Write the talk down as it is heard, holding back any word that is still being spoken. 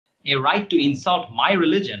a right to insult my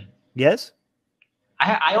religion, Yes.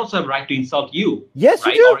 I also have a right to insult you, Yes,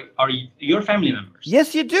 you right? do. Or your family members.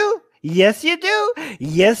 Yes, you do. Yes, you do.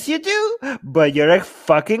 Yes, you do. But you're a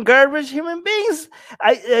fucking garbage human beings.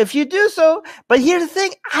 If you do so. But here's the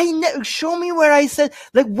thing. Show me where I said,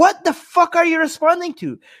 like, what the fuck are you responding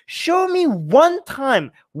to? Show me one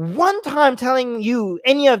time telling you,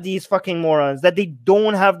 any of these fucking morons, that they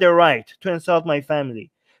don't have the right to insult my family.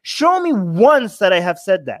 Show me once that I have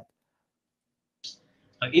said that.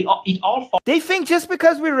 It all falls. They think just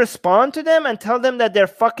because we respond to them and tell them that they're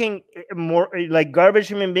fucking more like garbage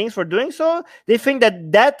human beings for doing so, they think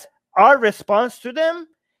that our response to them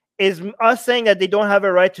is us saying that they don't have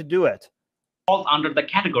a right to do it. Falls under the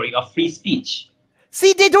category of free speech.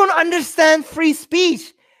 See, they don't understand free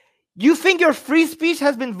speech. You think your free speech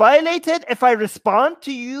has been violated if I respond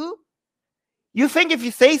to you? You think if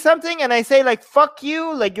you say something and I say, like, fuck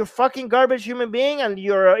you, like, you're fucking garbage human being and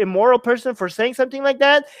you're an immoral person for saying something like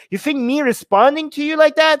that, you think me responding to you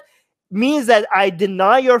like that means that I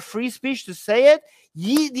deny your free speech to say it?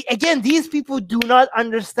 Again, these people do not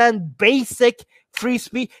understand basic free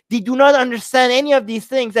speech. They do not understand any of these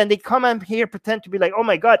things, and they come up here pretend to be like, oh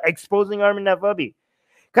my God, exposing Armin Navabi.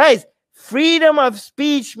 Guys, freedom of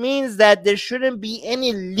speech means that there shouldn't be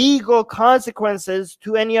any legal consequences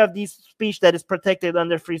to any of these speech that is protected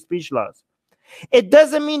under free speech laws. It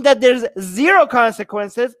doesn't mean that there's zero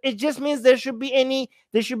consequences. It just means there should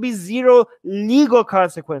be zero legal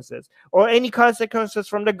consequences or any consequences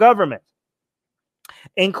from the government,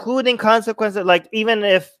 including consequences like, even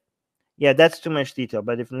if, yeah, that's too much detail,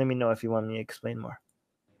 but let me know if you want me to explain more.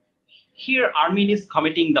 Here, Armin is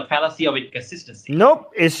committing the fallacy of inconsistency.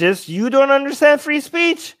 Nope, it's just you don't understand free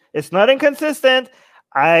speech. It's not inconsistent.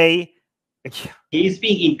 He is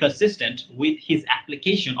being inconsistent with his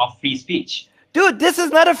application of free speech. Dude, this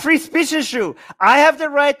is not a free speech issue. I have the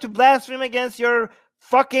right to blaspheme against your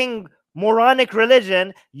fucking moronic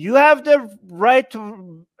religion. You have the right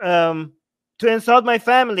to insult my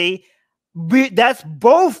family. That's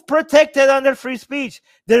both protected under free speech.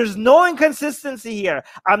 There's no inconsistency here.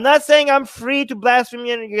 I'm not saying I'm free to blaspheme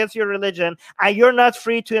against your religion and you're not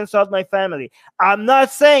free to insult my family. I'm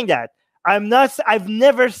not saying that. I've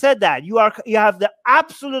never said that. You have the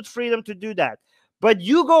absolute freedom to do that. But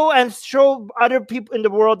you go and show other people in the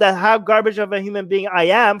world that how garbage of a human being I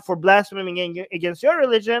am for blaspheming against your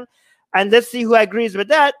religion, and let's see who agrees with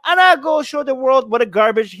that. And I'll go show the world what a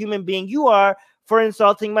garbage human being you are for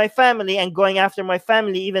insulting my family and going after my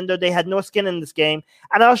family, even though they had no skin in this game.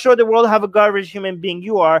 And I'll show the world how a garbage human being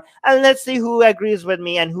you are, and let's see who agrees with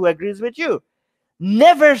me and who agrees with you.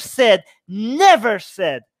 Never said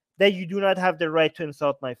that you do not have the right to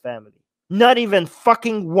insult my family. Not even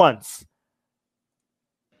fucking once.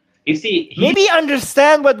 You see, maybe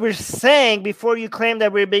understand what we're saying before you claim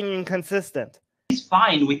that we're being inconsistent. He's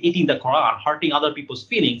fine with eating the Quran, hurting other people's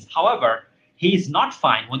feelings. However, he is not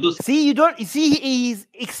fine when those. He's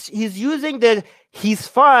using the he's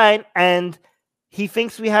fine and he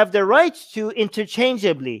thinks we have the right to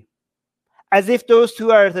interchangeably, as if those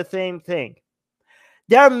two are the same thing.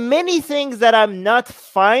 There are many things that I'm not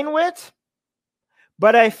fine with,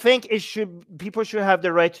 but I think people should have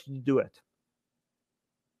the right to do it.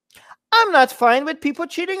 I'm not fine with people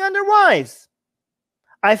cheating on their wives.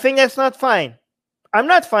 I think that's not fine. I'm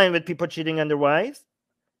not fine with people cheating on their wives.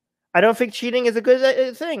 I don't think cheating is a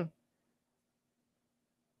good thing.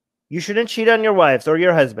 You shouldn't cheat on your wives or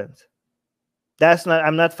your husbands.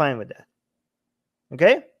 I'm not fine with that.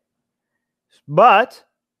 Okay? But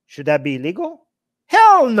should that be illegal?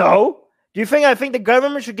 Hell no. Do you think I think the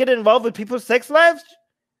government should get involved with people's sex lives?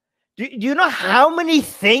 Do you know how many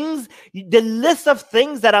things, the list of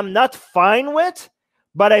things that I'm not fine with,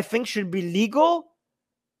 but I think should be legal,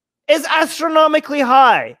 is astronomically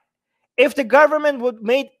high. If the government would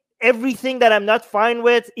make everything that I'm not fine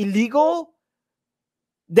with illegal,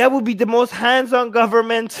 that would be the most hands-on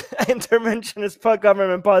government interventionist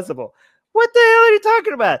government possible. What the hell are you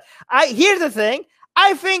talking about? Here's the thing.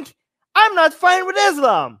 I think I'm not fine with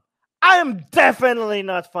Islam. I am definitely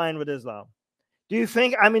not fine with Islam. Do you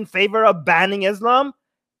think I'm in favor of banning Islam?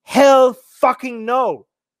 Hell fucking no.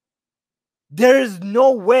 There is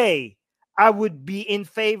no way I would be in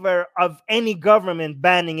favor of any government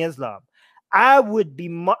banning Islam. I would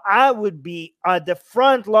be at the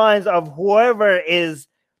front lines of whoever is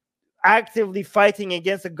actively fighting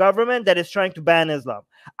against a government that is trying to ban Islam.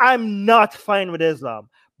 I'm not fine with Islam,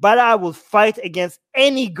 but I will fight against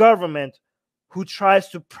any government who tries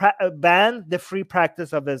to ban the free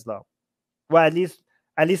practice of Islam. Well, at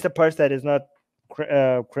least a person that is not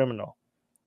criminal.